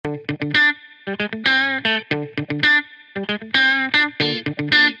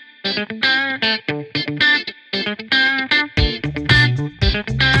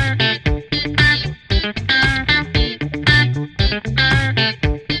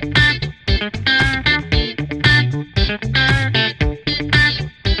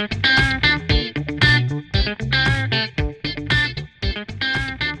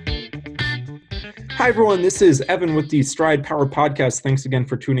everyone. This is Evan with the Stride Power Podcast. Thanks again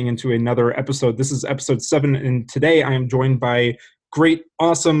for tuning into another episode. This is episode 7, and today I am joined by great,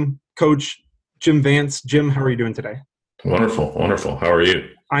 awesome coach Jim Vance. Jim, how are you doing today? Wonderful, wonderful. How are you?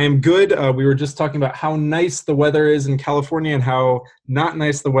 I am good. We were just talking about how nice the weather is in California and how not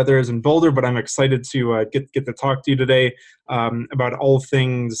nice the weather is in Boulder, but I'm excited to get to talk to you today about all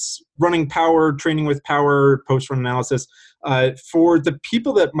things running power, training with power, post-run analysis. For the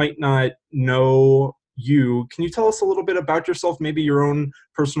people that might not know you, can you tell us a little bit about yourself, maybe your own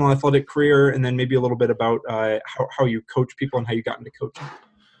personal athletic career, and then maybe a little bit about how you coach people and how you got into coaching?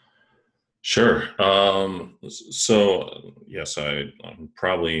 Sure. Yes, I'm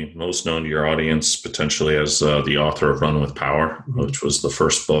probably most known to your audience potentially as the author of Run with Power, which was the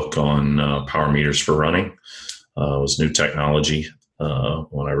first book on power meters for running. It was new technology.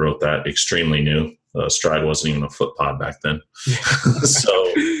 When I wrote that, extremely new. Stride wasn't even a foot pod back then.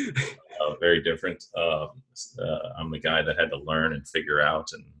 So very different. I'm the guy that had to learn and figure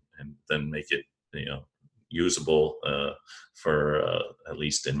out and then make it, usable for at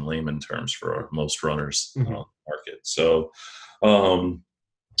least in layman terms for most runners market. So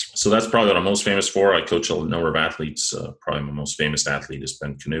that's probably what I'm most famous for. I coach a number of athletes. Probably my most famous athlete is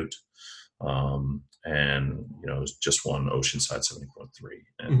Ben Canute, and just won Oceanside 70.3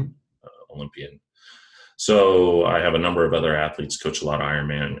 and Olympian. So I have a number of other athletes, coach a lot of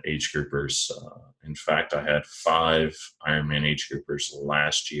Ironman age groupers. In fact, I had 5 Ironman age groupers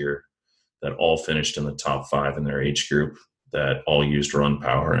last year that all finished in the top 5 in their age group, that all used Run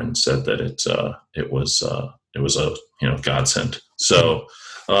Power and said that it was a godsend. So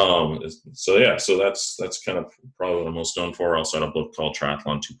that's kind of probably what I'm most known for. I also had a book called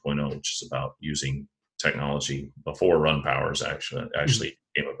Triathlon 2.0, which is about using technology before Run Powers actually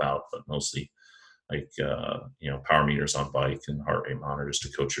came about, but mostly like power meters on bike and heart rate monitors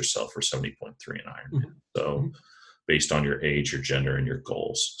to coach yourself for 70.3 and Ironman. So based on your age, your gender, and your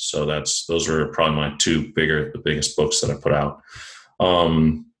goals. So those are probably my the biggest books that I put out.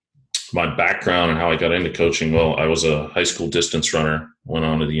 My background and how I got into coaching. Well, I was a high school distance runner, went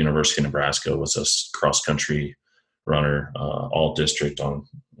on to the University of Nebraska, was a cross country runner, all district was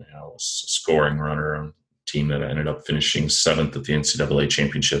a scoring runner on a team that ended up finishing 7th at the NCAA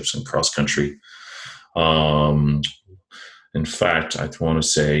championships in cross country. In fact, I want to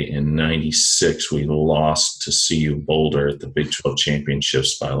say in 96, we lost to CU Boulder at the Big 12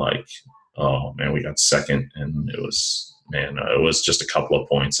 championships by we got second, and it was just a couple of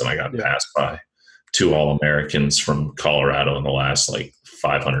points, and I got passed by 2 All-Americans from Colorado in the last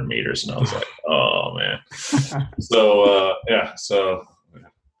 500 meters. And I was like, oh man. So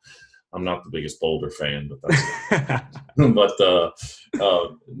I'm not the biggest Boulder fan, but that's no.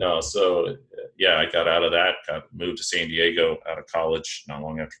 So I got out of that, moved to San Diego out of college not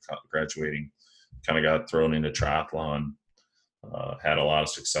long after graduating, kind of got thrown into triathlon, had a lot of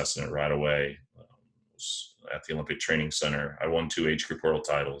success in it right away. Was at the Olympic Training Center. I won 2 age group world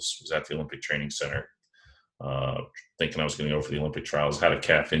titles, was at the Olympic Training Center, thinking I was going to go for the Olympic trials, had a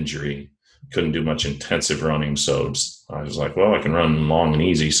calf injury, couldn't do much intensive running. So I was like, well, I can run long and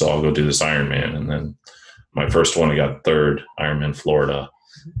easy, so I'll go do this Ironman. And then my first one, I got 3rd, Ironman Florida,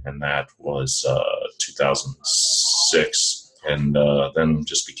 and that was 2006. And then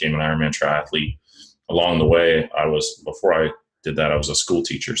just became an Ironman triathlete. Along the way, before I did that, I was a school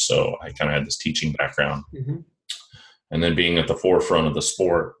teacher, so I kind of had this teaching background. And then being at the forefront of the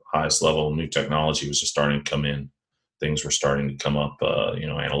sport, highest level, new technology was just starting to come in. Things were starting to come up,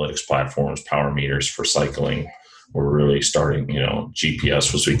 analytics platforms, power meters for cycling were really starting,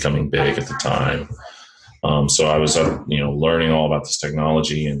 GPS was becoming big at the time. So I was, learning all about this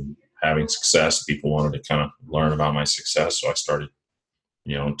technology and having success. People wanted to kind of learn about my success. So I started,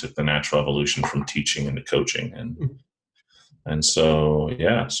 took the natural evolution from teaching into coaching. So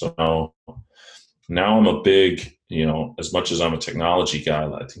now I'm a big, as much as I'm a technology guy,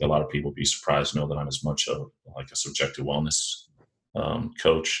 I think a lot of people would be surprised to know that I'm as much a subjective wellness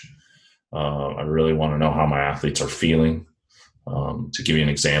coach. I really want to know how my athletes are feeling. To give you an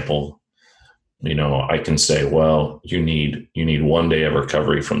example, I can say, well, you need 1 day of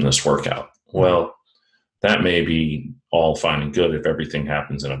recovery from this workout. Well, that may be all fine and good if everything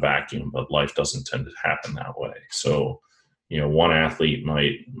happens in a vacuum, but life doesn't tend to happen that way. So, one athlete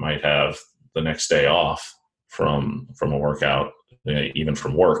might have the next day off from a workout, even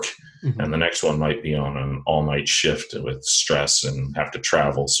from work. And the next one might be on an all-night shift with stress and have to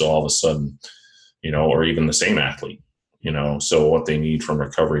travel. So all of a sudden, or even the same athlete, so what they need from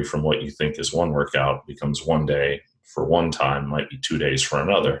recovery from what you think is one workout becomes 1 day for one time, might be 2 days for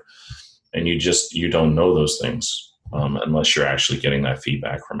another. And you don't know those things unless you're actually getting that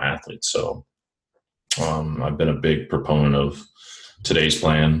feedback from athletes. So I've been a big proponent of today's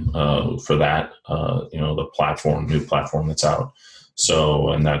plan for that, the new platform that's out. So,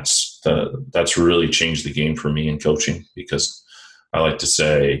 and that's really changed the game for me in coaching, because I like to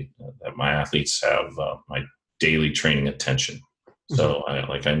say that my athletes have my daily training attention. So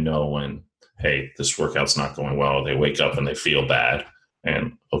I know when, hey, this workout's not going well, they wake up and they feel bad.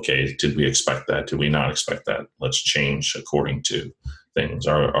 And okay, did we expect that? Did we not expect that? Let's change according to things.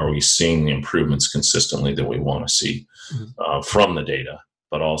 Are we seeing the improvements consistently that we want to see from the data,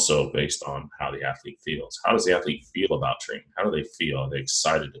 but also based on how the athlete feels? How does the athlete feel about training? How do they feel? Are they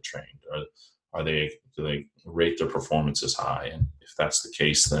excited to train? Do they rate their performances high? And if that's the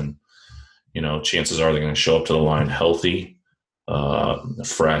case, then chances are they're going to show up to the line healthy,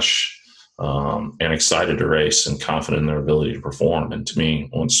 fresh, and excited to race and confident in their ability to perform. And to me,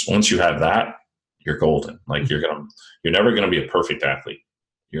 once you have that, you're golden. Like you're never gonna be a perfect athlete.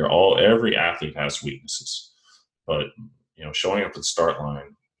 Every athlete has weaknesses, but showing up at the start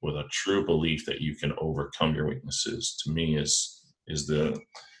line with a true belief that you can overcome your weaknesses, to me is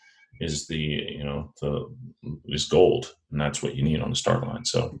gold, and that's what you need on the start line.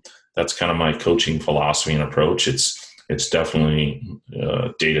 So that's kind of my coaching philosophy and approach. It's definitely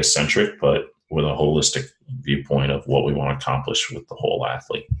data centric, but with a holistic viewpoint of what we want to accomplish with the whole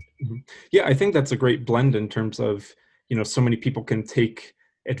athlete. Yeah, I think that's a great blend in terms of, so many people can take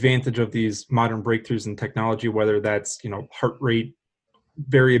advantage of these modern breakthroughs in technology, whether that's, heart rate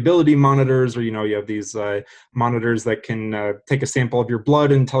variability monitors, or, you have these monitors that can take a sample of your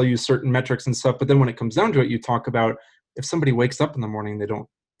blood and tell you certain metrics and stuff. But then when it comes down to it, you talk about if somebody wakes up in the morning, they don't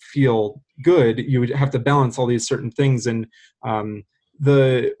feel good, you would have to balance all these certain things. And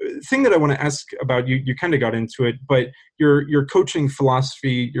the thing that I want to ask about, you kind of got into it, but your coaching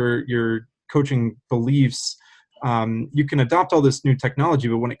philosophy, your coaching beliefs, you can adopt all this new technology,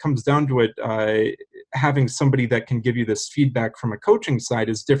 but when it comes down to it, having somebody that can give you this feedback from a coaching side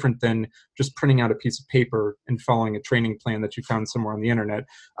is different than just printing out a piece of paper and following a training plan that you found somewhere on the internet.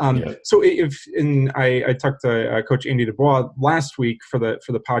 So I talked to Coach Andy Dubois last week for the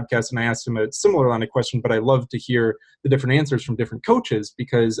podcast, and I asked him a similar line of question, but I love to hear the different answers from different coaches,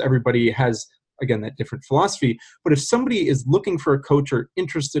 because everybody has, again, that different philosophy. But if somebody is looking for a coach or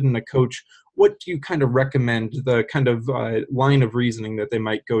interested in a coach, what do you kind of recommend, the kind of line of reasoning that they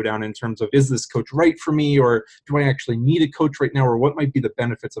might go down in terms of, is this coach right for me, or do I actually need a coach right now, or what might be the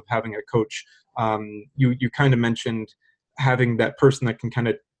benefits of having a coach? You kind of mentioned having that person that can kind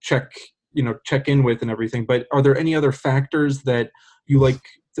of check in with and everything, but are there any other factors that you like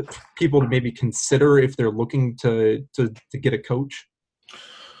people to maybe consider if they're looking to get a coach?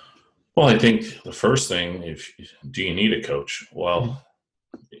 Well, I think the first thing, do you need a coach? Well,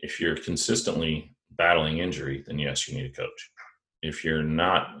 if you're consistently battling injury, then yes, you need a coach. If you're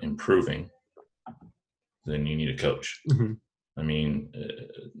not improving, then you need a coach. I mean,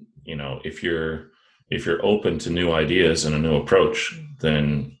 if you're open to new ideas and a new approach,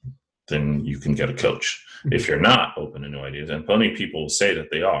 then you can get a coach. If you're not open to new ideas, and plenty of people say that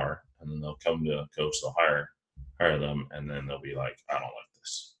they are, and then they'll come to a coach, they'll hire them, and then they'll be like, I don't like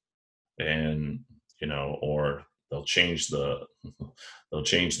this. And, or they'll change the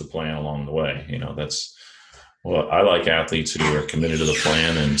plan along the way. That's what I like, athletes who are committed to the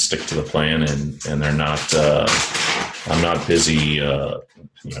plan and stick to the plan, and they're not, I'm not busy,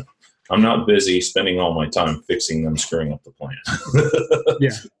 I'm not busy spending all my time fixing them, screwing up the plan.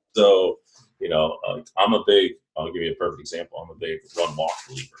 Yeah. So, I'll give you a perfect example. I'm a big run walk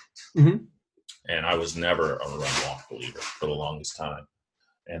believer. And I was never a run walk believer for the longest time.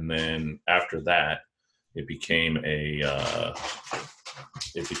 And then after that, it became a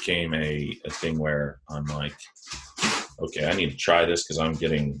thing where I'm like, okay, I need to try this because I'm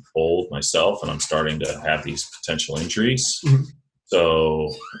getting old myself and I'm starting to have these potential injuries.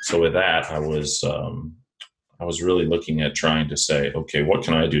 So with that, I was really looking at trying to say, okay, what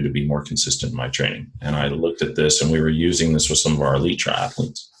can I do to be more consistent in my training? And I looked at this, and we were using this with some of our elite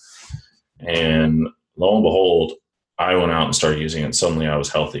triathletes. And lo and behold, I went out and started using it, and suddenly I was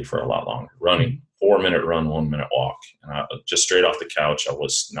healthy for a lot longer. Running 4-minute run, 1-minute walk. And I just straight off the couch, I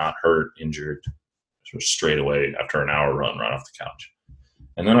was not hurt, injured, straight away after an hour run right off the couch.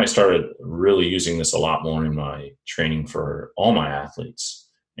 And then I started really using this a lot more in my training for all my athletes.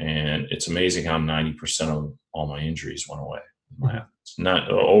 And it's amazing how 90% of all my injuries went away.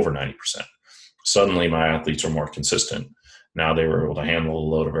 Not over 90%. Suddenly my athletes are more consistent. Now they were able to handle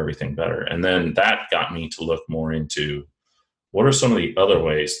the load of everything better. And then that got me to look more into what are some of the other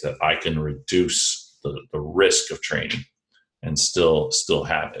ways that I can reduce the risk of training and still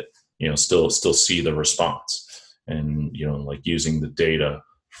have it, still see the response. And, like using the data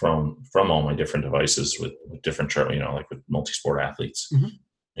from all my different devices with different, like with multi-sport athletes,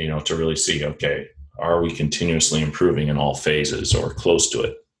 to really see, okay, are we continuously improving in all phases or close to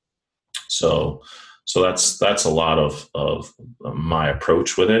it? So that's a lot of my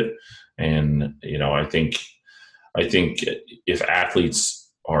approach with it. And, I think if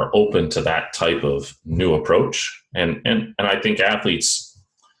athletes are open to that type of new approach, and I think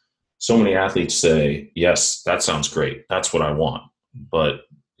so many athletes say, yes, that sounds great. That's what I want. But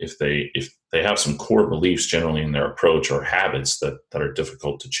if they have some core beliefs generally in their approach or habits that are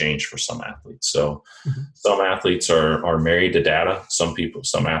difficult to change for some athletes. So some athletes are married to data. Some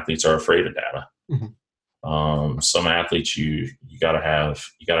athletes are afraid of data. Some athletes you got to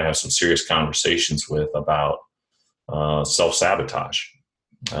have some serious conversations with about self-sabotage.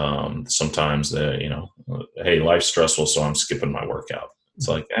 Sometimes hey, life's stressful, so I'm skipping my workout. It's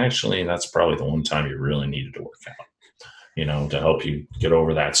like, actually, that's probably the one time you really needed to work out, to help you get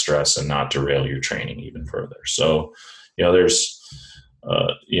over that stress and not derail your training even further. So, there's,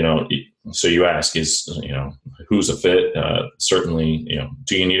 so you ask who's a fit? Certainly,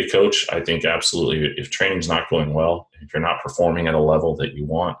 do you need a coach? I think absolutely. If training's not going well, if you're not performing at a level that you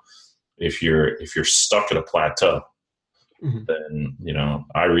want, if you're stuck at a plateau, then,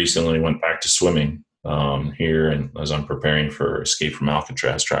 I recently went back to swimming here, and as I'm preparing for Escape from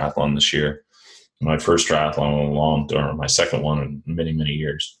Alcatraz triathlon this year, my first triathlon or my second one in many, many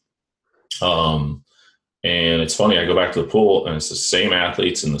years. And it's funny, I go back to the pool and it's the same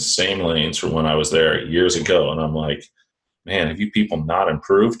athletes in the same lanes from when I was there years ago. And I'm like, man, have you people not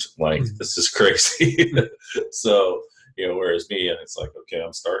improved? Like, this is crazy. So, whereas me, and it's like, okay,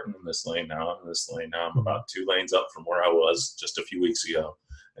 I'm starting in this lane now. I'm in this lane now. I'm about 2 lanes up from where I was just a few weeks ago.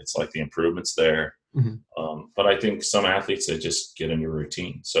 It's like the improvement's there. But I think some athletes, they just get into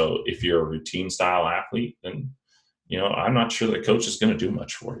routine. So if you're a routine style athlete, then, I'm not sure that a coach is going to do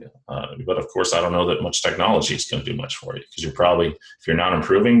much for you. But of course, I don't know that much technology is going to do much for you, because if you're not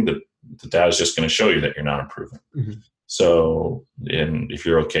improving, the data is just going to show you that you're not improving. So, and if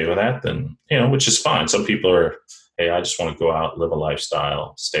you're okay with that, then, which is fine. Some people are, hey, I just want to go out, live a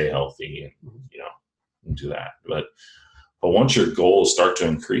lifestyle, stay healthy, and do that. But once your goals start to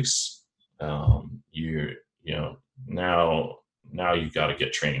increase, now you've got to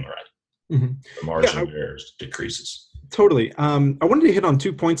get training right. The margin of error decreases. Totally. I wanted to hit on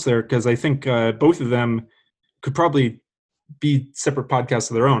 2 points there, because I think both of them could probably be separate podcasts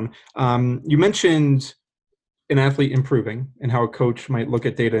of their own. You mentioned an athlete improving and how a coach might look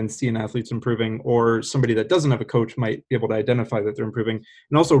at data and see an athlete's improving, or somebody that doesn't have a coach might be able to identify that they're improving,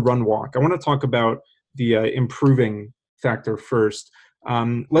 and also run walk. I want to talk about the improving factor first.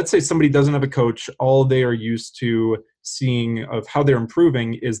 Let's say somebody doesn't have a coach. All they are used to seeing of how they're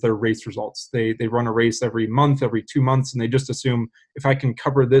improving is their race results. They run a race every month, every 2 months, and they just assume if I can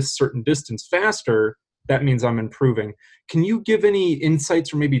cover this certain distance faster, that means I'm improving. Can you give any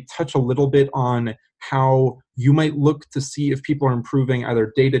insights or maybe touch a little bit on how you might look to see if people are improving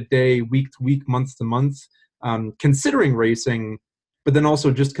either day to day, week to week, month to month, considering racing, but then also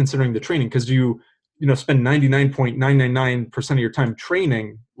just considering the training? Because you spend 99.999% of your time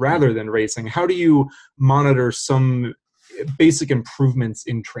training rather than racing. How do you monitor some basic improvements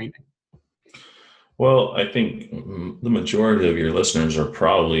in training? Well, I think the majority of your listeners are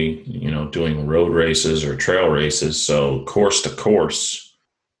probably, doing road races or trail races. So course to course,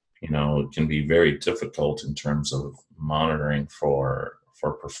 it can be very difficult in terms of monitoring for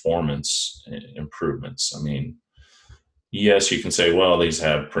performance improvements. I mean, yes, you can say, well, these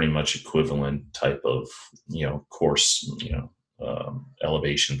have pretty much equivalent type of, course,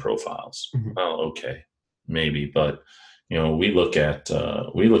 elevation profiles. Well, okay, maybe, but we look at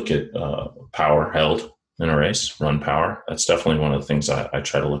power held in a race, run power. That's definitely one of the things I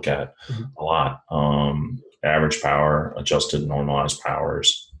try to look at a lot. Average power, adjusted normalized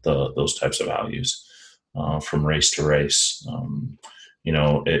powers, those types of values from race to race.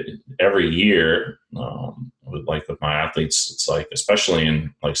 Every year, with my athletes, it's like, especially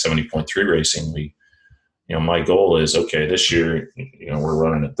in like 70.3 racing, my goal is, okay, this year, we're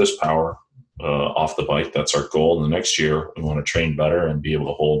running at this power off the bike. That's our goal. And the next year we want to train better and be able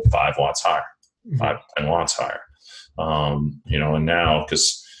to hold 5 watts higher, 5 to 10 watts higher. And now,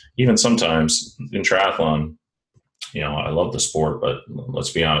 because even sometimes in triathlon, I love the sport, but let's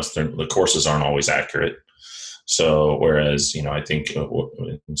be honest, the courses aren't always accurate. So whereas, I think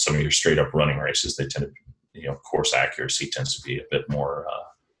in some of your straight up running races, they tend to, course accuracy tends to be a bit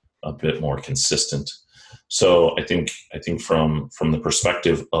more consistent. So I think from the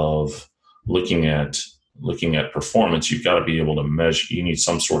perspective of looking at performance, you've got to be able to measure. You need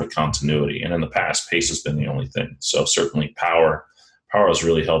some sort of continuity. And in the past, pace has been the only thing. So certainly power power has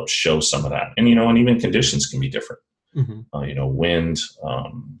really helped show some of that. And, and even conditions can be different, wind,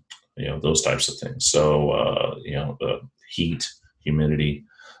 those types of things. So, the heat, humidity.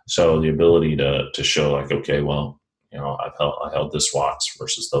 So the ability to show like, okay, well, I held this watts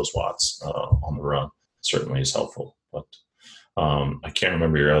versus those watts on the run certainly is helpful. But I can't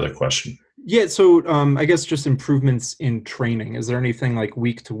remember your other question. Yeah, so I guess just improvements in training. Is there anything like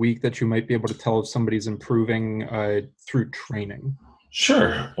week to week that you might be able to tell if somebody's improving through training?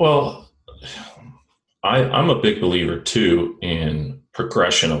 Sure. Well, I'm a big believer too in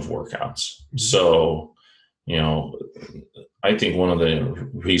progression of workouts. Mm-hmm. So, I think one of the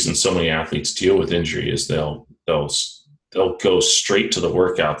reasons so many athletes deal with injury is they'll go straight to the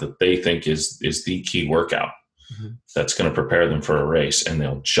workout that they think is the key workout that's going to prepare them for a race, and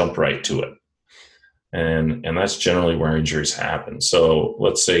they'll jump right to it. And that's generally where injuries happen. So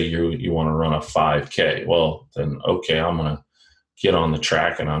let's say you want to run a 5K. Well, then, okay, I'm going to get on the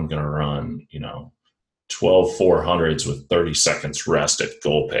track and I'm going to run, 12 400s with 30 seconds rest at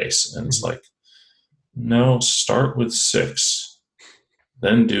goal pace. And it's like, no, start with 6,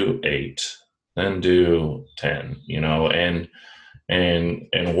 then do 8, then do 10,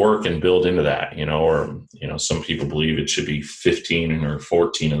 and work and build into that, or, some people believe it should be 15 or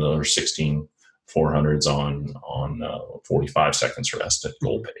 14 of those, or 16 400s on 45 seconds rest at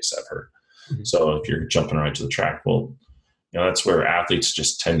goal pace, I've heard. Mm-hmm. So if you're jumping right to the track, well, that's where athletes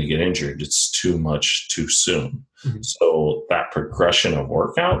just tend to get injured. It's too much too soon. Mm-hmm. So that progression of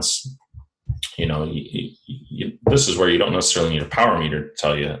workouts, this is where you don't necessarily need a power meter to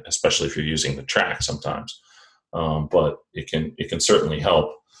tell you, especially if you're using the track sometimes. But it can certainly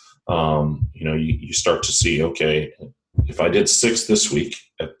help. You start to see, okay, if I did 6 this week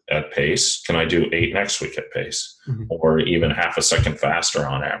at pace, can I do 8 next week at pace, or even half a second faster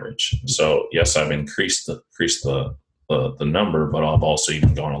on average? So yes, I've increased the number, but I've also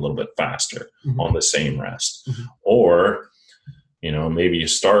even gone a little bit faster on the same rest. Or, maybe you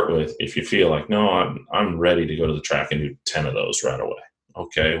start with, if you feel like, no, I'm ready to go to the track and do 10 of those right away.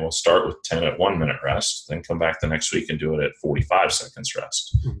 Okay, we'll start with 10 at 1 minute rest, then come back the next week and do it at 45 seconds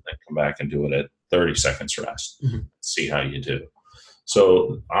rest, then come back and do it at 30 seconds rest, see how you do.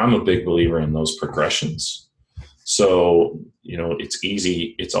 So I'm a big believer in those progressions. So, it's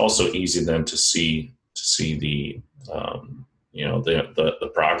easy. It's also easy then to see the,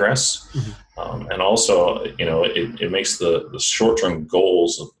 the progress. And also, it makes the short-term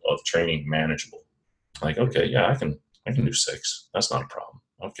goals of training manageable. Like, okay, yeah, I can do 6. That's not a problem.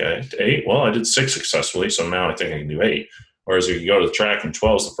 Okay, 8. Well, I did 6 successfully, so now I think I can do 8. Whereas if you go to the track and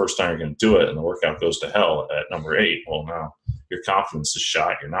 12 is the first time you're going to do it, and the workout goes to hell at number 8, well, now your confidence is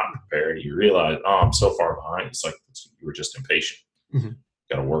shot. You're not prepared. You realize, oh, I'm so far behind. It's like you were just impatient.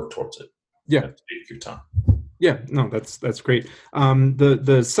 Got to work towards it. Yeah, take your time. Yeah, no, that's great.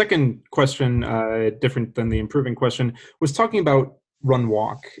 The second question, different than the improving question, was talking about run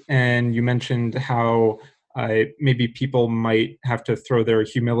walk, and you mentioned how maybe people might have to throw their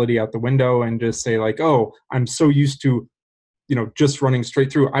humility out the window and just say like, oh, I'm so used to, just running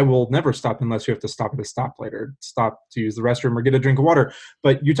straight through. I will never stop unless you have to stop at a stoplight or stop to use the restroom or get a drink of water.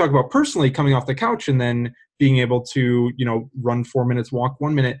 But you talk about personally coming off the couch and then being able to, run 4 minutes, walk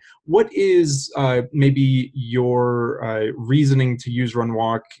 1 minute. What is maybe your reasoning to use run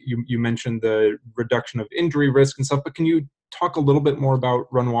walk? You mentioned the reduction of injury risk and stuff, but can you talk a little bit more about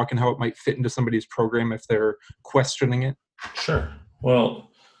run walk and how it might fit into somebody's program if they're questioning it? Sure.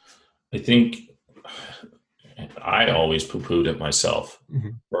 Well, I think I always poo-pooed it myself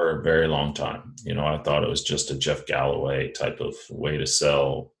for a very long time. I thought it was just a Jeff Galloway type of way to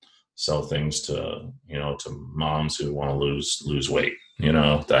sell things to, to moms who want to lose weight,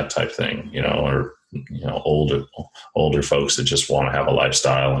 that type thing, or, older folks that just want to have a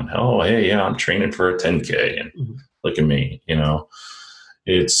lifestyle and, oh, hey, yeah, I'm training for a 10K and look at me,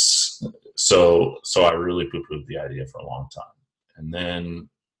 it's so I really poo-pooed the idea for a long time. And then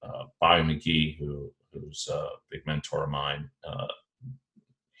Bobby McGee, who's a big mentor of mine,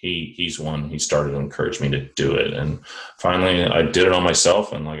 he started to encourage me to do it. And finally I did it on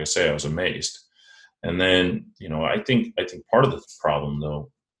myself. And like I say, I was amazed. And then, I think part of the problem though,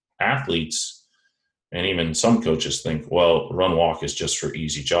 athletes and even some coaches think, well, run walk is just for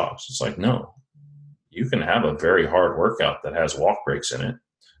easy jogs. It's like, no, you can have a very hard workout that has walk breaks in it.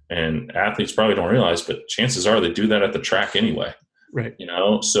 And athletes probably don't realize, but chances are they do that at the track anyway. Right.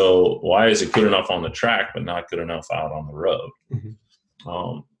 So why is it good enough on the track, but not good enough out on the road?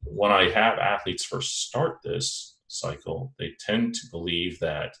 When I have athletes first start this cycle, they tend to believe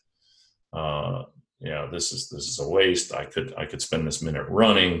that, this is a waste. I could spend this minute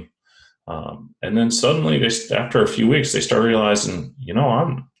running. And then suddenly, after a few weeks, they start realizing,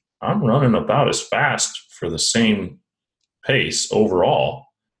 I'm running about as fast for the same pace overall,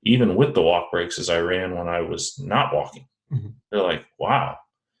 even with the walk breaks, as I ran when I was not walking. Mm-hmm. They're like, wow.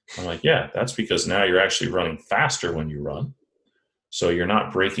 I'm like, yeah, that's because now you're actually running faster when you run. So you're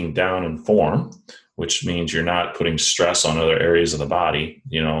not breaking down in form, which means you're not putting stress on other areas of the body,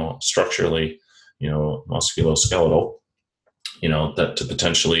 structurally, musculoskeletal, that to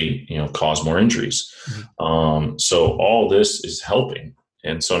potentially, cause more injuries. Mm-hmm. So all this is helping.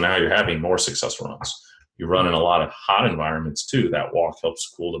 And so now you're having more successful runs. You run in a lot of hot environments too. That walk helps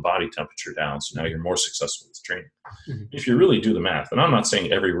cool the body temperature down. So now you're more successful with training. Mm-hmm. If you really do the math, and I'm not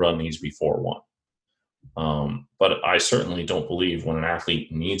saying every run needs to be 4:1, but I certainly don't believe when an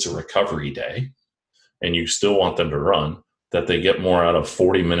athlete needs a recovery day and you still want them to run, that they get more out of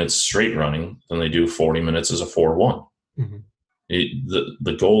 40 minutes straight running than they do 40 minutes as a 4:1. Mm-hmm.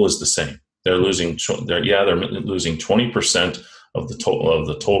 The goal is the same. They're losing 20% of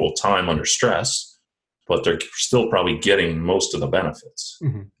the total time under stress, but they're still probably getting most of the benefits.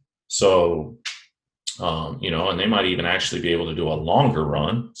 Mm-hmm. So, and they might even actually be able to do a longer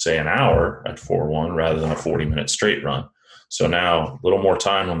run, say an hour at 4:1 rather than a 40-minute straight run. So now a little more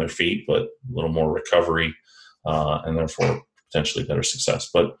time on their feet, but a little more recovery, and therefore potentially better success.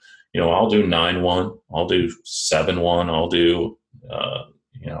 But, I'll do 9:1, I'll do 7:1, I'll do,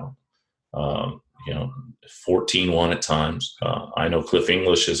 14:1 at times. I know Cliff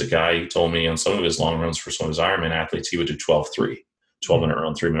English is a guy. He told me on some of his long runs for some of his Ironman athletes, he would do 12:3, 12-minute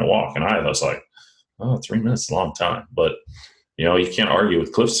run, 3-minute walk. And I was like, oh, 3 minutes is a long time. But, you can't argue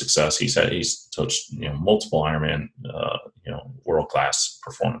with Cliff's success. He's touched, multiple Ironman, world-class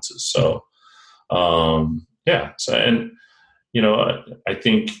performances. So, yeah. So, and, I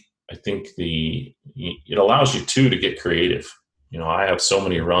think it allows you too to get creative. I have so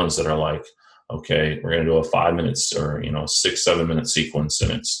many runs that are like, okay, we're going to do a 5 minutes or, 6-7 minute sequence.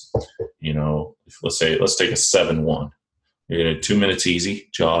 And it's, let's take a 7:1. You're going to do 2 minutes easy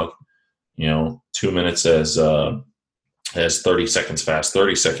jog, 2 minutes as 30 seconds fast,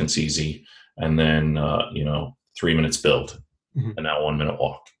 30 seconds easy. And then, 3 minutes build, mm-hmm. and now 1 minute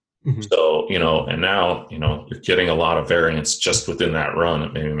walk. Mm-hmm. So, and now, you're getting a lot of variance just within that run.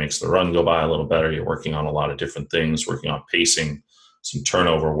 It maybe makes the run go by a little better. You're working on a lot of different things, working on pacing, some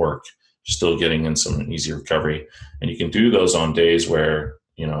turnover work, you're still getting in some easy recovery. And you can do those on days where,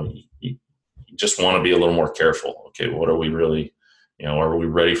 you just want to be a little more careful. Okay, what are we really, are we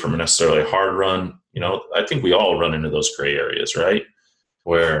ready for necessarily a hard run? I think we all run into those gray areas, right?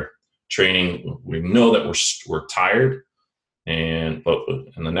 Where training, we know that we're tired, but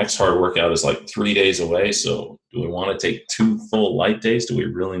the next hard workout is like 3 days away. So do we want to take 2 full light days? Do we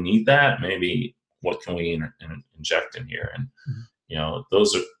really need that? Maybe what can we inject in here? And, mm-hmm.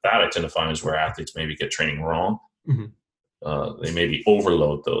 That I tend to find is where athletes maybe get training wrong. Mm-hmm. They maybe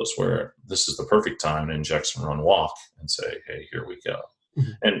overload those where this is the perfect time to inject some run walk and say, hey, here we go.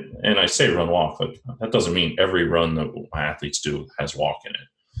 Mm-hmm. And I say run walk, but that doesn't mean every run that my athletes do has walk in it.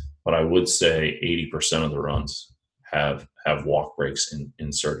 But I would say 80% of the runs have walk breaks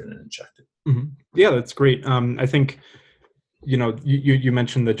inserted and injected. Mm-hmm. Yeah, that's great. I think, you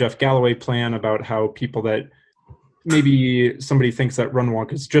mentioned the Jeff Galloway plan about how people that maybe somebody thinks that run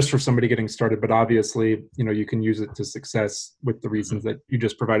walk is just for somebody getting started, but obviously, you can use it to success with the reasons that you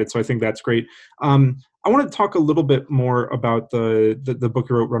just provided. So I think that's great. I want to talk a little bit more about the book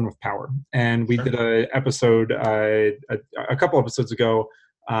you wrote, Run with Power. And we did an episode a couple episodes ago,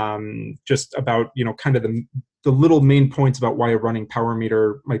 just about, kind of the little main points about why a running power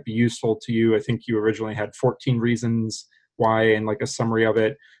meter might be useful to you. I think you originally had 14 reasons why and like a summary of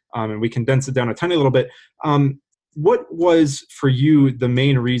it. And we condensed it down a tiny little bit. What was for you the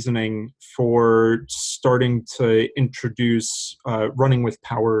main reasoning for starting to introduce running with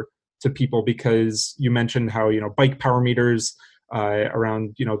power to people? Because you mentioned how, bike power meters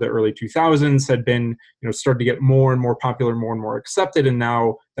around, the early 2000s had been, started to get more and more popular, more and more accepted. And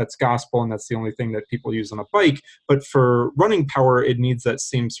now that's gospel and that's the only thing that people use on a bike. But for running power, it needs that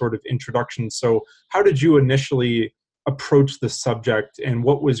same sort of introduction. So how did you initially approach the subject, and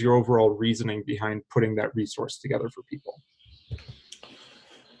what was your overall reasoning behind putting that resource together for people?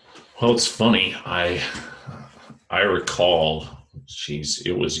 Well, it's funny. I recall,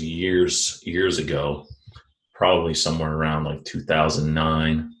 it was years ago, probably somewhere around like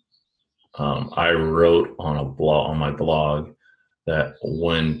 2009. I wrote on my blog that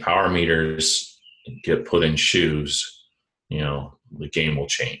when power meters get put in shoes, the game will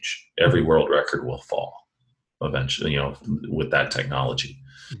change. Every world record will fall eventually, with that technology.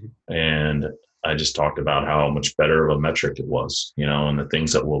 Mm-hmm. And I just talked about how much better of a metric it was, and the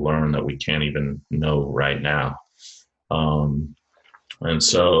things that we'll learn that we can't even know right now. And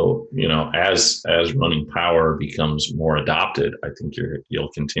so, as running power becomes more adopted, I think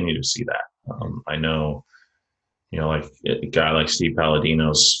you'll continue to see that. I know, like a guy like Steve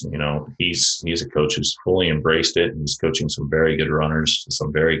Palladino's, he's a coach who's fully embraced it. He's coaching some very good runners,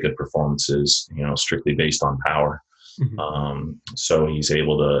 some very good performances, strictly based on power. Mm-hmm. So he's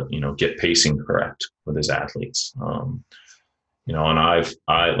able to, get pacing correct with his athletes. And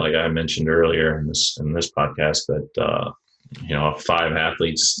like I mentioned earlier in this podcast that, 5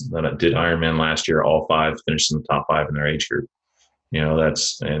 athletes that did Ironman last year, all 5 finished in the top 5 in their age group.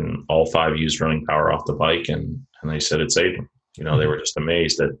 And all 5 used running power off the bike, and they said it saved them. They were just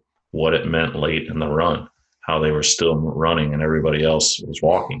amazed at what it meant late in the run, how they were still running and everybody else was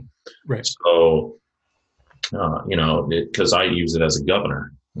walking. Right. So, because I use it as a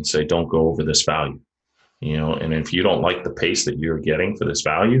governor and say, don't go over this value, and if you don't like the pace that you're getting for this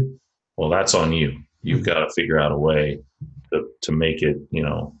value, well, that's on you. You've got to figure out a way to make it,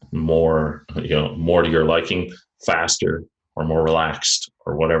 more to your liking, faster or more relaxed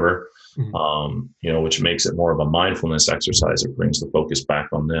or whatever, which makes it more of a mindfulness exercise. It brings the focus back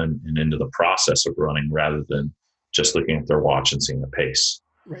on them and into the process of running rather than just looking at their watch and seeing the pace.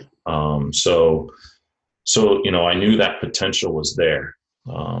 Right. So, I knew that potential was there.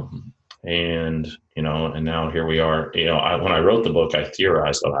 And now here we are. When I wrote the book, I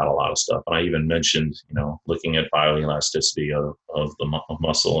theorized about a lot of stuff. And I even mentioned, looking at bioelasticity of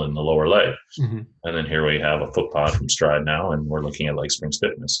muscle in the lower leg. Mm-hmm. And then here we have a foot pod from Stride now, and we're looking at leg spring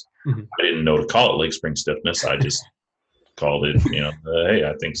stiffness. Mm-hmm. I didn't know to call it leg spring stiffness. I just called it, hey,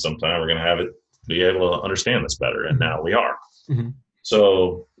 I think sometime we're going to have it be able to understand this better. And now we are. Mm-hmm.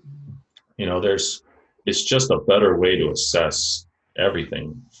 So, it's just a better way to assess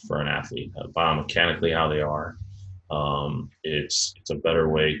everything for an athlete, biomechanically how they are. It's a better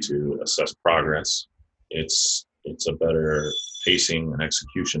way to assess progress. It's a better pacing and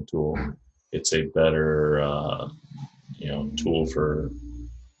execution tool. It's a better tool for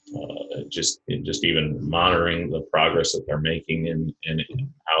just even monitoring the progress that they're making and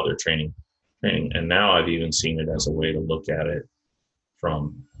how they're training. And now I've even seen it as a way to look at it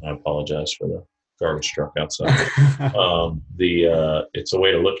from. I apologize for the garbage truck outside. It's a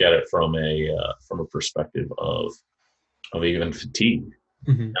way to look at it from a perspective of even fatigue.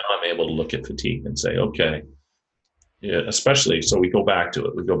 Mm-hmm. Now I'm able to look at fatigue and say, okay, yeah, especially, so we go back to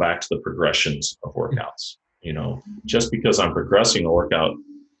it. We go back to the progressions of workouts. Just because I'm progressing a workout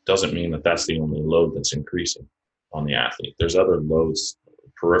doesn't mean that that's the only load that's increasing on the athlete. There's other loads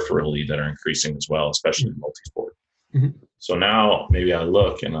peripherally that are increasing as well, especially in multi-sport. Mm-hmm. So now maybe I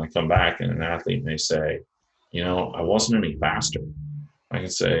look and I come back and an athlete may say, I wasn't any faster. I can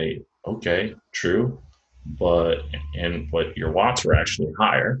say, okay, true, but your watts were actually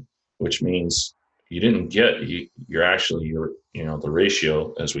higher, which means you didn't get, the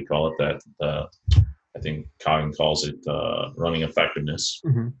ratio, as we call it, that I think Coggin calls it running effectiveness.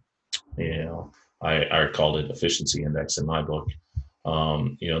 Mm-hmm. I called it efficiency index in my book.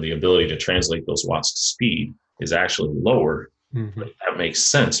 The ability to translate those watts to speed is actually lower. Mm-hmm. But that makes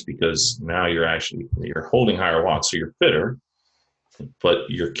sense because now you're holding higher watts, so you're fitter, but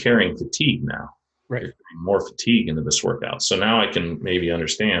you're carrying fatigue now. Right. You're carrying more fatigue into this workout. So now I can maybe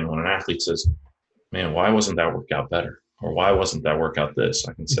understand when an athlete says, man, why wasn't that workout better? Or why wasn't that workout this?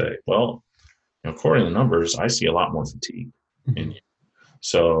 I can say, well, according to the numbers, I see a lot more fatigue in you.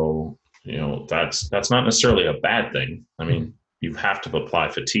 So, that's not necessarily a bad thing. I mean, you have to apply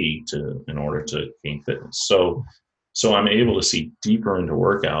fatigue in order to gain fitness. So I'm able to see deeper into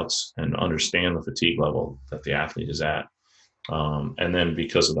workouts and understand the fatigue level that the athlete is at. And then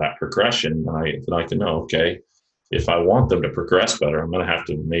because of that progression, I can know, okay, if I want them to progress better, I'm going to have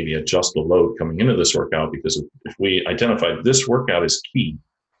to maybe adjust the load coming into this workout, because if we identify this workout is key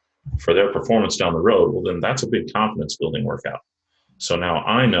for their performance down the road, well, then that's a big confidence building workout. So now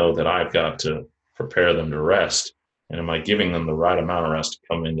I know that I've got to prepare them to rest. And am I giving them the right amount of rest to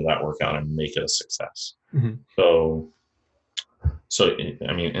come into that workout and make it a success? Mm-hmm. So,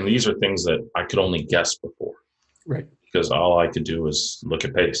 I mean, and these are things that I could only guess before. Right. Because all I could do was look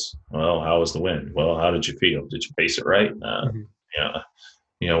at pace. Well, how was the wind? Well, how did you feel? Did you pace it right? Yeah.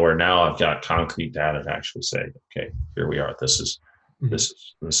 Where now I've got concrete data to actually say, okay, here we are. This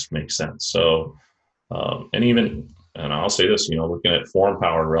makes sense. So, and I'll say this, looking at form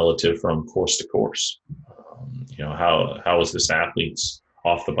power relative from course to course. How is this athlete's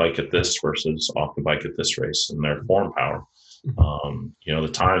off the bike at this versus off the bike at this race and their form power? The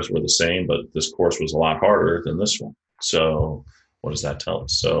times were the same, but this course was a lot harder than this one. So what does that tell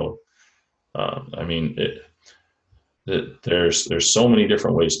us? So, I mean, there's so many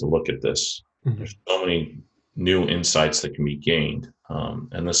different ways to look at this. Mhm. There's so many new insights that can be gained,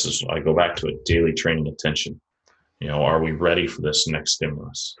 and this is I go back to it: daily training attention. Are we ready for this next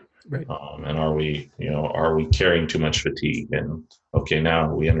stimulus? Right. And are we carrying too much fatigue? And okay,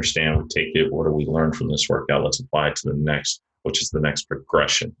 now we understand, we take it. What do we learn from this workout? Let's apply it to the next, which is the next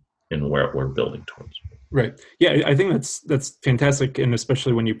progression in where we're building towards. Right. Yeah, I think that's fantastic, and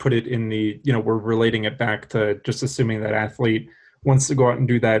especially when you put it in the, we're relating it back to just assuming that athlete wants to go out and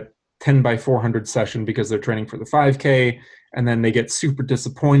do that 10 by 400 session because they're training for the 5K, and then they get super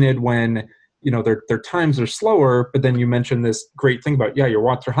disappointed when their times are slower. But then you mentioned this great thing about, your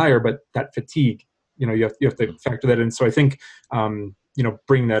watts are higher, but that fatigue, you have to factor that in. So I think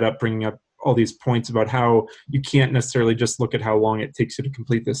bringing up all these points about how you can't necessarily just look at how long it takes you to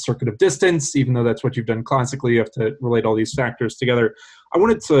complete this circuit of distance, even though that's what you've done classically. You have to relate all these factors together. I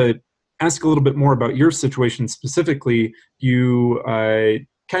wanted to ask a little bit more about your situation specifically. You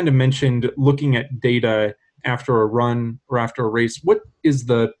kind of mentioned looking at data after a run or after a race. What is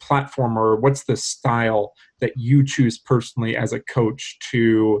the platform, or what's the style that you choose personally as a coach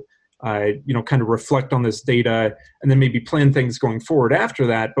to kind of reflect on this data and then maybe plan things going forward after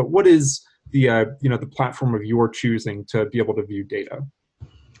that? But what is the platform of your choosing to be able to view data?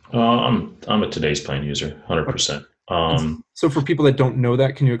 I'm a today's plan user, 100%. So for people that don't know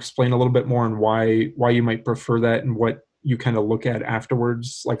that, can you explain a little bit more on why you might prefer that and what you kind of look at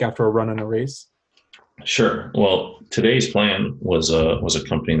afterwards, like after a run and a race? Sure. Well, today's plan was a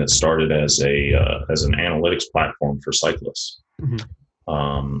company that started as an analytics platform for cyclists.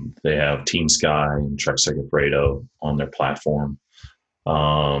 They have Team Sky and Trek Segafredo on their platform.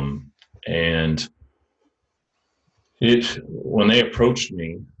 And when they approached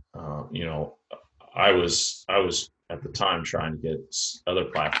me, I was at the time trying to get other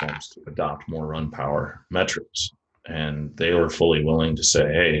platforms to adopt more run power metrics, and they were fully willing to say,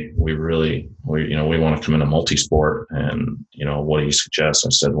 "Hey, we want to come into multi-sport, and what do you suggest?" I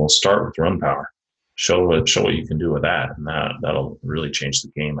said, "Well, start with run power, show what you can do with that, and that'll really change the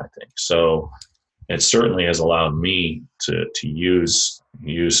game, I think." So it certainly has allowed me to use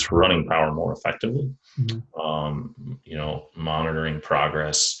running power more effectively. Monitoring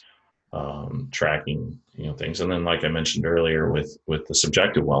progress, tracking, things. And then, like I mentioned earlier, with the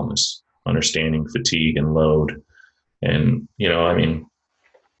subjective wellness, understanding fatigue and load. And,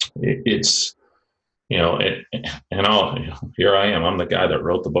 it's, here I am, I'm the guy that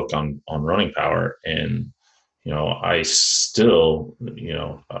wrote the book on running power. And, I still,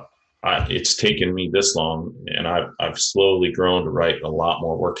 it's taken me this long, and I've slowly grown to write a lot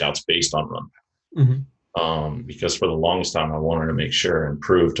more workouts based on run power. Because for the longest time, I wanted to make sure and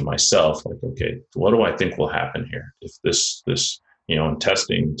prove to myself, like, okay, what do I think will happen here if this, and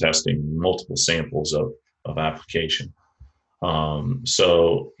testing multiple samples of application.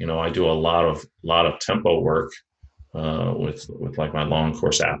 So, I do a lot of tempo work with like my long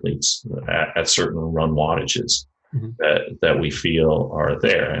course athletes at certain run wattages that we feel are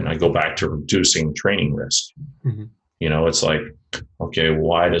there. And I go back to reducing training risk. It's like, okay,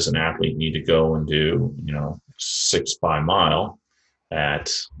 why does an athlete need to go and do, 6 by mile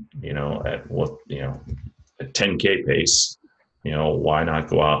at 10K pace? Why not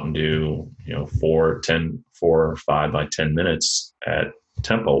go out and do, 4 or 5 by 10 minutes at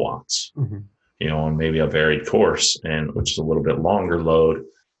tempo watts, and maybe a varied course, and which is a little bit longer load,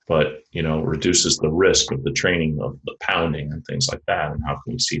 but, reduces the risk of the training of the pounding and things like that. And how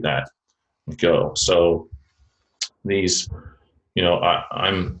can we see that go? So these,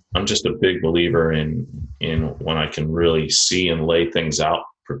 I'm just a big believer in when I can really see and lay things out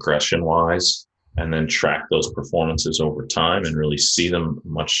progression wise, and then track those performances over time and really see them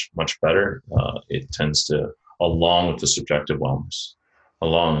much, much better. It tends to, along with the subjective wellness,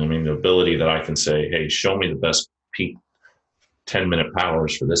 the ability that I can say, hey, show me the best peak 10-minute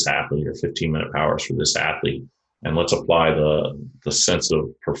powers for this athlete or 15-minute powers for this athlete. And let's apply the sense of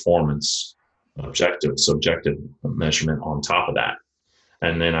performance, subjective measurement on top of that.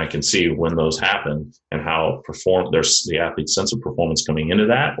 And then I can see when those happen and how there's the athlete's sense of performance coming into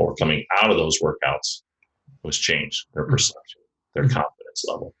that or coming out of those workouts was changed, their perception, their confidence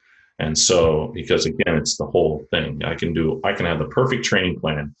level. And so, because again, it's the whole thing. I can have the perfect training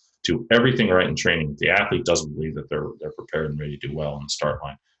plan, do everything right in training. If the athlete doesn't believe that they're prepared and ready to do well on the start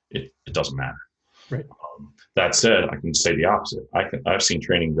line, it doesn't matter. Right. That said, I can say the opposite. I've seen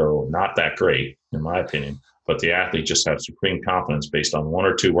training go not that great, in my opinion, but the athlete just has supreme confidence based on 1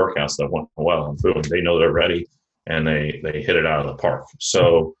 or 2 workouts that went well, and boom, they know they're ready, and they hit it out of the park.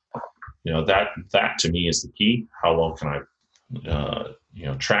 So, that to me is the key. How long can I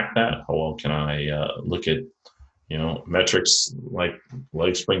track that? How well can I look at metrics like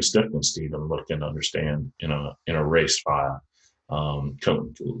leg spring stiffness to even look and understand in a race file?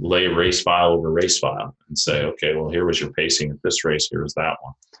 Lay race file over race file and say, okay, well, here was your pacing at this race, here was that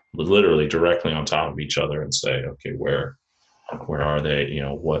one, literally directly on top of each other, and say, okay, where are they?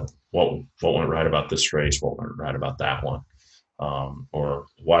 What went right about this race? What went right about that one? Or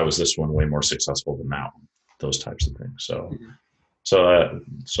why was this one way more successful than that one? Those types of things. So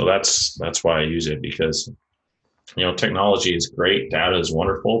that's why I use it, because technology is great, data is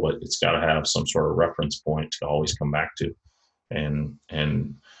wonderful, but it's got to have some sort of reference point to always come back to. And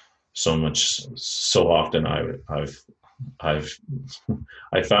so often I've I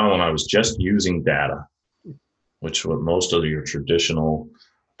found when I was just using data, which what most of your traditional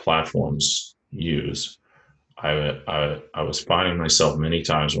platforms use, I was finding myself many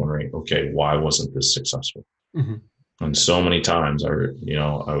times wondering, okay, why wasn't this successful? Mm-hmm. And so many times I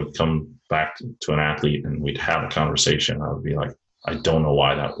would come back to an athlete and we'd have a conversation. I would be like, I don't know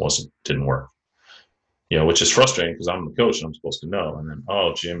why that didn't work. Which is frustrating because I'm the coach and I'm supposed to know. And then,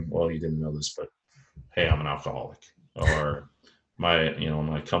 oh, Jim, well, you didn't know this, but hey, I'm an alcoholic, or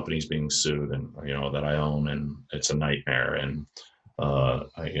my company's being sued, and that I own, and it's a nightmare, and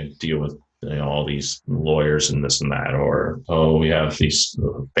I can deal with all these lawyers and this and that, or we have these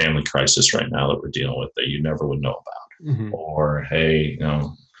family crisis right now that we're dealing with that you never would know about, mm-hmm. or hey,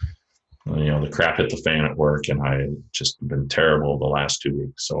 the crap hit the fan at work and I just been terrible the last 2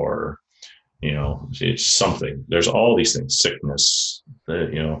 weeks, or it's something. There's all these things, sickness,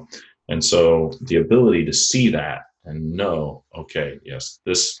 and so the ability to see that and know, okay, yes,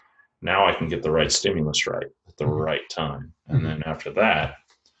 this, now I can get the right stimulus right at the right time. And then after that,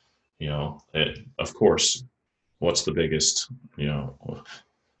 of course, what's the biggest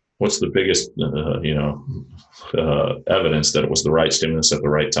evidence that it was the right stimulus at the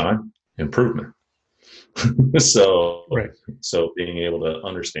right time? Improvement. So being able to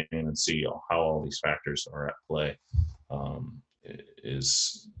understand and see how all these factors are at play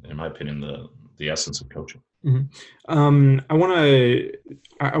is, in my opinion, the essence of coaching. Mm-hmm. I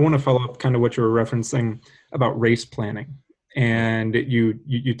want to follow up kind of what you were referencing about race planning, and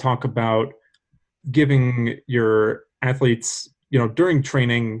you talk about giving your athletes, during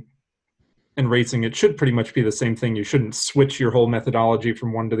training and racing, it should pretty much be the same thing. You shouldn't switch your whole methodology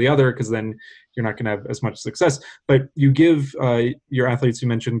from one to the other, because then you're not going to have as much success. But you give your athletes, you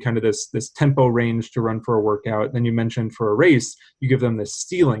mentioned kind of this tempo range to run for a workout. Then you mentioned for a race, you give them this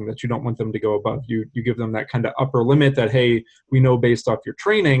ceiling that you don't want them to go above. You give them that kind of upper limit that, hey, we know based off your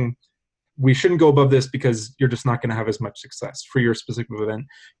training, we shouldn't go above this because you're just not going to have as much success for your specific event.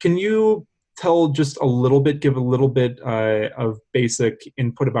 Can you give a little bit of basic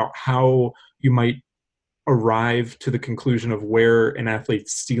input about how you might arrive to the conclusion of where an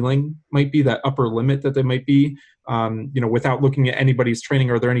athlete's ceiling might be, that upper limit that they might be, without looking at anybody's training?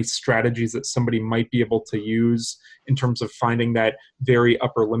 Are there any strategies that somebody might be able to use in terms of finding that very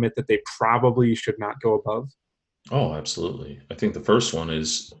upper limit that they probably should not go above? Oh, absolutely. I think the first one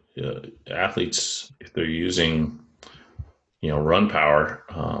is athletes, if they're using run power,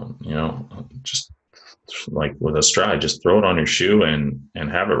 just like with a stride, just throw it on your shoe and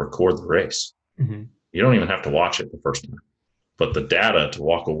have it record the race. Mm-hmm. You don't even have to watch it the first time, but the data to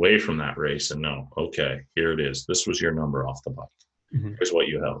walk away from that race and know, okay, here it is. This was your number off the bike. Mm-hmm. Here's what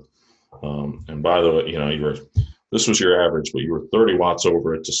you held. And by the way, this was your average, but you were 30 watts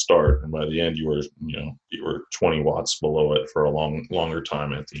over it to start. And by the end, you were 20 watts below it for a longer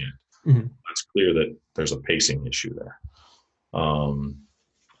time at the end. Mm-hmm. It's clear that there's a pacing issue there.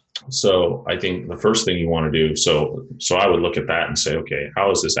 So I think the first thing you want to do, so I would look at that and say, okay,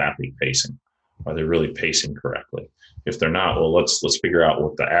 how is this athlete pacing? Are they really pacing correctly? If they're not, well, let's figure out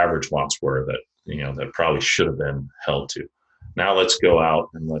what the average watts were that probably should have been held to. Now let's go out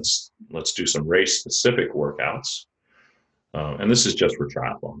and let's do some race specific workouts. And this is just for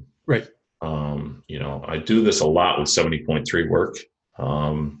triathlon. Right. I do this a lot with 70.3 work.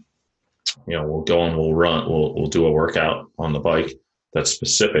 We'll go and we'll run, we'll do a workout on the bike that's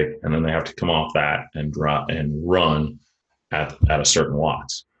specific, and then they have to come off that and run at a certain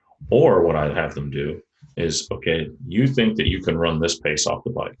watts. Or what I'd have them do is, okay, you think that you can run this pace off the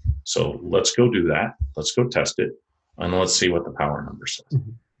bike, so let's go do that. Let's go test it, and let's see what the power number says.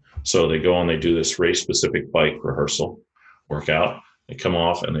 Mm-hmm. So they go and they do this race specific bike rehearsal workout. They come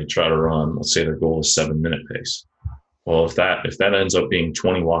off and they try to run. Let's say their goal is 7-minute pace. Well, if that ends up being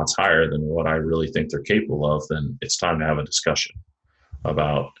 20 watts higher than what I really think they're capable of, then it's time to have a discussion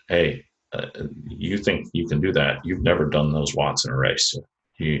about, hey, you think you can do that? You've never done those watts in a race.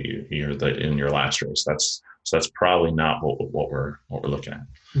 You're in your last race. So that's probably not what we're looking at.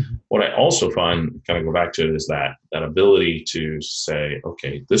 Mm-hmm. What I also find, kind of go back to it, is that ability to say,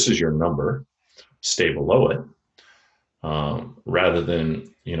 okay, this is your number, stay below it, rather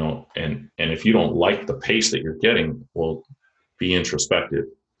than, and if you don't like the pace that you're getting, well, be introspective.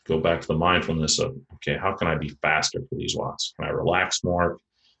 Go back to the mindfulness of, okay, how can I be faster for these watts? Can I relax more?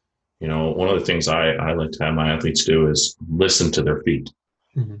 One of the things I like to have my athletes do is listen to their feet.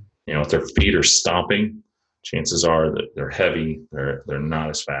 Mm-hmm. If their feet are stomping, chances are that they're heavy, they're not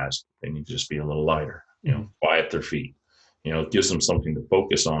as fast. They need to just be a little lighter, quiet their feet. It gives them something to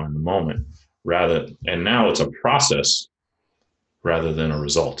focus on in the moment, and now it's a process rather than a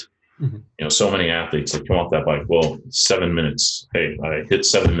result. Mm-hmm. So many athletes, they come off that bike, well, 7 minutes. Hey, I hit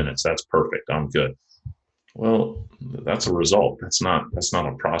 7 minutes. That's perfect. I'm good. Well, that's a result. That's not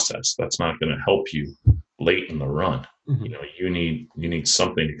a process. That's not going to help you late in the run. Mm-hmm. You need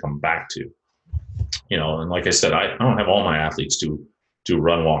something to come back to. And like I said, I don't have all my athletes do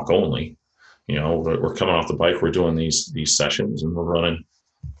run walk only. We're coming off the bike. We're doing these sessions, and we're running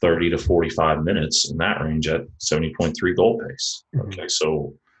 30 to 45 minutes in that range at 70.3 goal pace. Mm-hmm. Okay,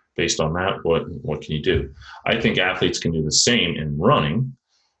 so based on that, what can you do? I think athletes can do the same in running.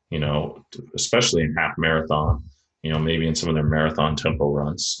 Especially in half marathon. Maybe in some of their marathon tempo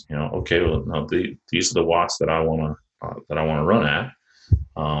runs. Okay, well, no, these are the watts that I want to run at.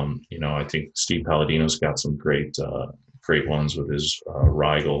 I think Steve Palladino's got some great ones with his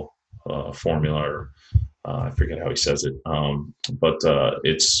Rigel formula, or I forget how he says it, but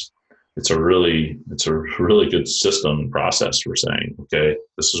it's a really good system process for saying, okay,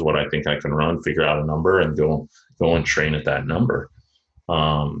 this is what I think I can run, figure out a number, and go and train at that number,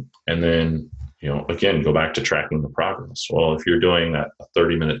 and then again, go back to tracking the progress. Well, if you're doing a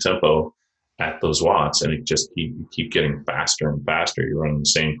 30-minute tempo at those watts, and it just keep getting faster and faster, you're running the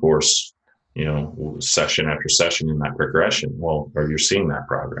same course, session after session in that progression. Well, or you're seeing that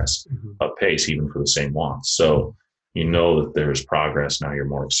progress up pace even for the same watts. So that there's progress. Now you're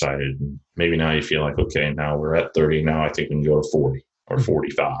more excited, and maybe now you feel like, okay, now we're at 30. Now I think we can go to 40 or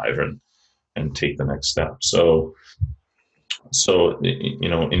 45 and take the next step. So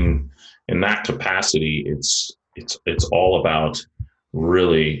in that capacity, it's all about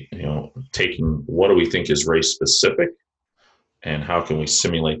really, taking what do we think is race specific, and how can we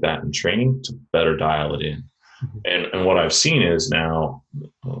simulate that in training to better dial it in. And what I've seen is now,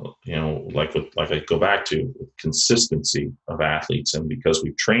 like I go back to consistency of athletes, and because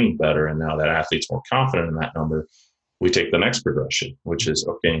we've trained better, and now that athlete's more confident in that number, we take the next progression, which is,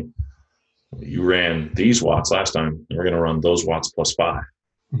 okay, you ran these watts last time, and we're going to run those watts plus 5.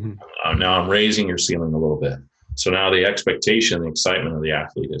 Mm-hmm. Now I'm raising your ceiling a little bit. So now the expectation, the excitement of the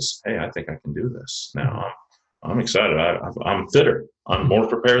athlete is, hey, I think I can do this. Now I'm excited. I'm fitter. I'm more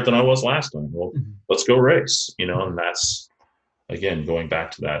prepared than I was last time. Well, let's go race, and that's, again, going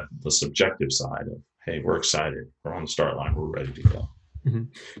back to the subjective side of, hey, we're excited. We're on the start line. We're ready to go. Mm-hmm.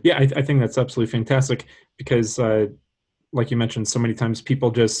 Yeah, I think that's absolutely fantastic, because like you mentioned, so many times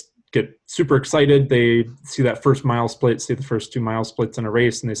people just get super excited. They see that first mile split, see the first 2 mile splits in a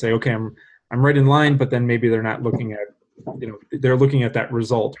race, and they say, okay, I'm right in line, but then maybe they're not looking at, they're looking at that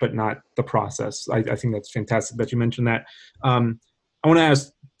result, but not the process. I think that's fantastic that you mentioned that. I want to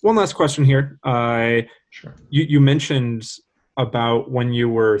ask one last question here. Sure. You mentioned about when you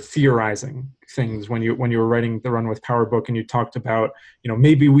were theorizing things, when you were writing the Run with Power book, and you talked about,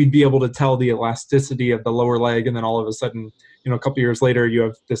 maybe we'd be able to tell the elasticity of the lower leg, and then all of a sudden, a couple of years later, you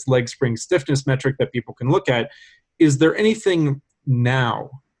have this leg spring stiffness metric that people can look at. Is there anything now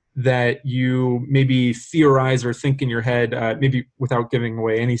that you maybe theorize or think in your head, maybe without giving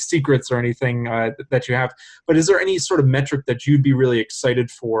away any secrets or anything that you have, but is there any sort of metric that you'd be really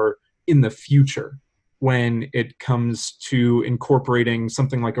excited for in the future when it comes to incorporating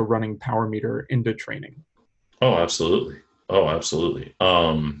something like a running power meter into training? Oh, absolutely.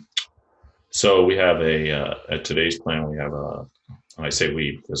 So we have at today's plan, we have I say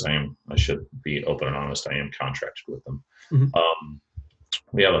we, because I should be open and honest, I am contracted with them. Mm-hmm.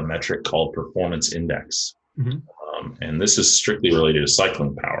 We have a metric called performance index. Mm-hmm. And this is strictly related to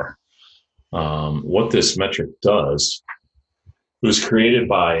cycling power. What this metric does, it was created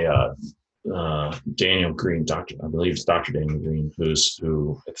by Daniel Green, I believe it's Dr. Daniel Green, who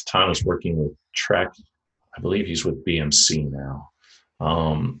at the time was working with Trek. I believe he's with BMC now.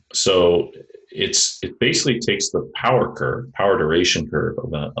 So it basically takes the power duration curve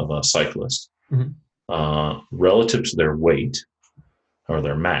of a cyclist, mm-hmm. Relative to their weight or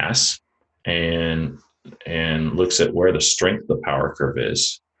their mass, and looks at where the strength of the power curve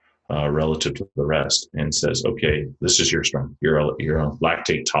is relative to the rest, and says, okay, this is your strength, your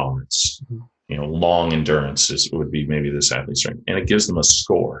lactate tolerance, mm-hmm. long endurance would be maybe this athlete's strength, and it gives them a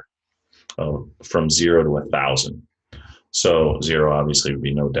score from 0 to 1,000. So 0 obviously would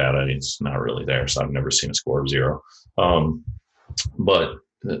be no data; it's not really there. So I've never seen a score of 0. But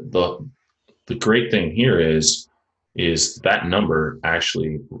the great thing here is that number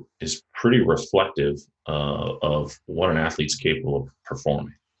actually is pretty reflective of what an athlete's capable of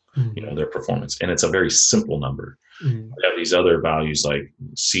performing, their performance. And it's a very simple number. We have these other values like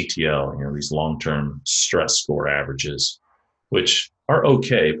CTL, these long-term stress score averages, which are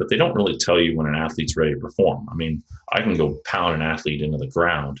okay, but they don't really tell you when an athlete's ready to perform. I mean, I can go pound an athlete into the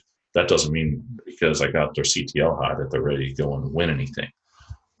ground. That doesn't mean because I got their CTL high that they're ready to go and win anything.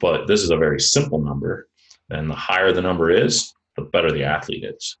 But this is a very simple number. And the higher the number is, the better the athlete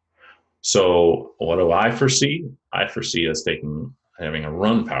is. So what do I foresee? I foresee us having a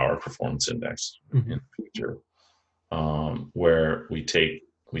run power performance index in the future, where we take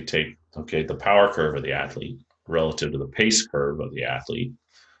the power curve of the athlete relative to the pace curve of the athlete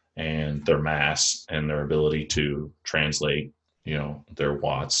and their mass and their ability to translate, their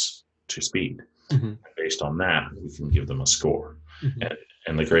watts to speed. Based on that, we can give them a score.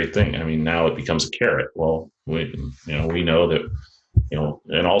 And the great thing, now it becomes a carrot. Well, we know that,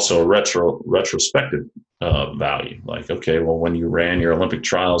 and also a retrospective value. Like, okay, well, when you ran your Olympic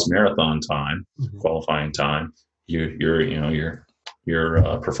trials marathon time, qualifying time, your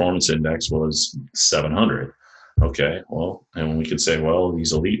performance index was 700. Okay, well, and we could say, well,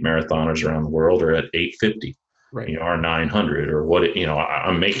 these elite marathoners around the world are at 850. Right. Or 900 or what,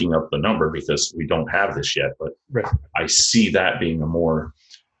 I'm making up the number because we don't have this yet, but I see that being a more,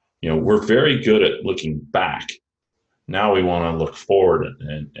 we're very good at looking back. Now we want to look forward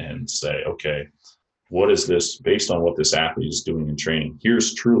and say, okay, what is this based on what this athlete is doing in training?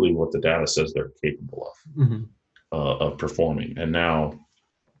 Here's truly what the data says they're capable of performing. And now,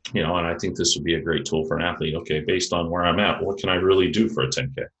 and I think this would be a great tool for an athlete. Okay, based on where I'm at, what can I really do for a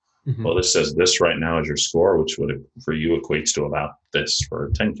 10K? Well, this says this right now is your score, which would for you equates to about this for a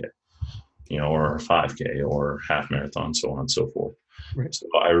 10K, or a 5K or half marathon, so on and so forth. Right. So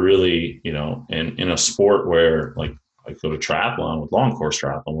I really, and in a sport where like I go to triathlon with long course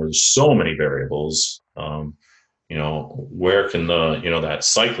triathlon, where there's so many variables, where can that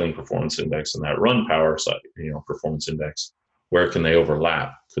cycling performance index and that run power, performance index, where can they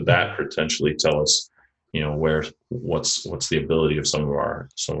overlap? Could that potentially tell us, what's the ability of some of our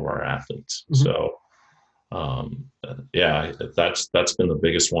athletes? So, that's been the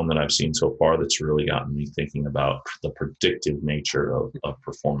biggest one that I've seen so far. That's really gotten me thinking about the predictive nature of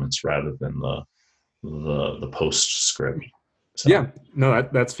performance rather than the postscript. So. Yeah, no,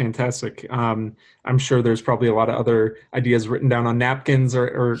 that's fantastic. I'm sure there's probably a lot of other ideas written down on napkins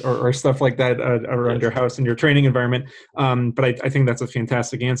or stuff like that around your house and your training environment. But I think that's a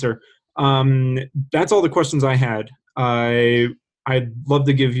fantastic answer. That's all the questions I had. I'd love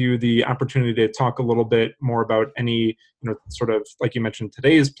to give you the opportunity to talk a little bit more about any, sort of like you mentioned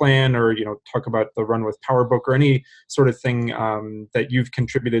today's plan, or talk about the Run with Power book, or any sort of thing that you've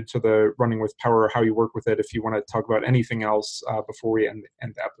contributed to the Running with Power, or how you work with it. If you want to talk about anything else before we end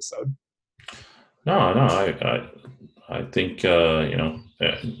the episode. No, I think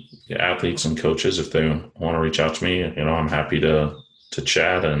athletes and coaches, if they want to reach out to me, I'm happy to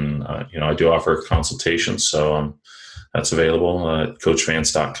chat, and I do offer consultations, so that's available at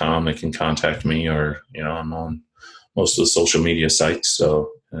coachvance.com. They can contact me, or I'm on most of the social media sites, so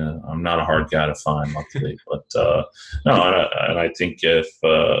I'm not a hard guy to find, luckily. But and I think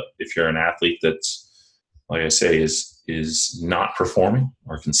if you're an athlete that's, like I say, is not performing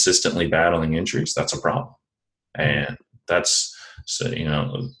or consistently battling injuries, that's a problem, and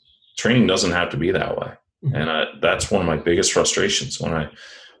training doesn't have to be that way. And that's one of my biggest frustrations when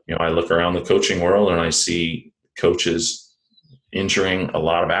I look around the coaching world and I see coaches injuring a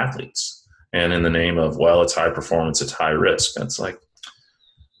lot of athletes, and in the name of, well, it's high performance, it's high risk. It's like,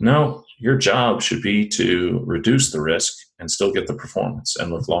 no, your job should be to reduce the risk and still get the performance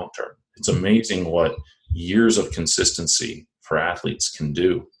and look long term. It's amazing what years of consistency for athletes can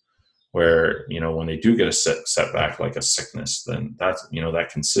do, where when they do get a setback like a sickness, then that's that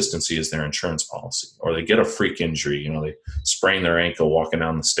consistency is their insurance policy. Or they get a freak injury, they sprain their ankle walking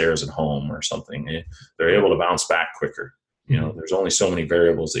down the stairs at home or something, they're able to bounce back quicker. There's only so many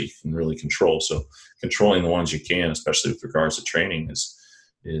variables that you can really control, so controlling the ones you can, especially with regards to training,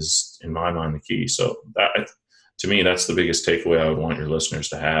 is in my mind the key. So that, to me, that's the biggest takeaway I would want your listeners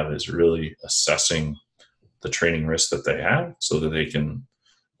to have, is really assessing the training risks that they have, so that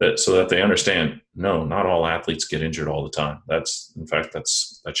they understand, no, not all athletes get injured all the time. That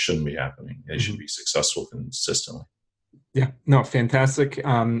shouldn't be happening. They should be successful consistently. Yeah, no, fantastic.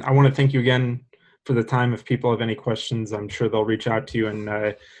 I want to thank you again for the time. If people have any questions, I'm sure they'll reach out to you, and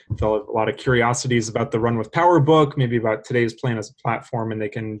they'll have a lot of curiosities about the Run with Power book, maybe about today's plan as a platform, and they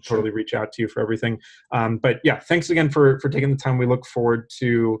can Sure. totally reach out to you for everything. But yeah, thanks again for taking the time. We look forward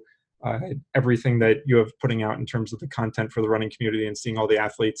to everything that you have putting out in terms of the content for the running community and seeing all the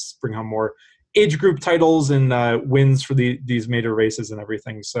athletes bring home more age group titles and wins for these major races and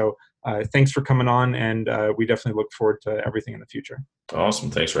everything. So thanks for coming on, and we definitely look forward to everything in the future.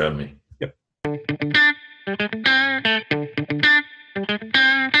 Awesome. Thanks for having me. Yep.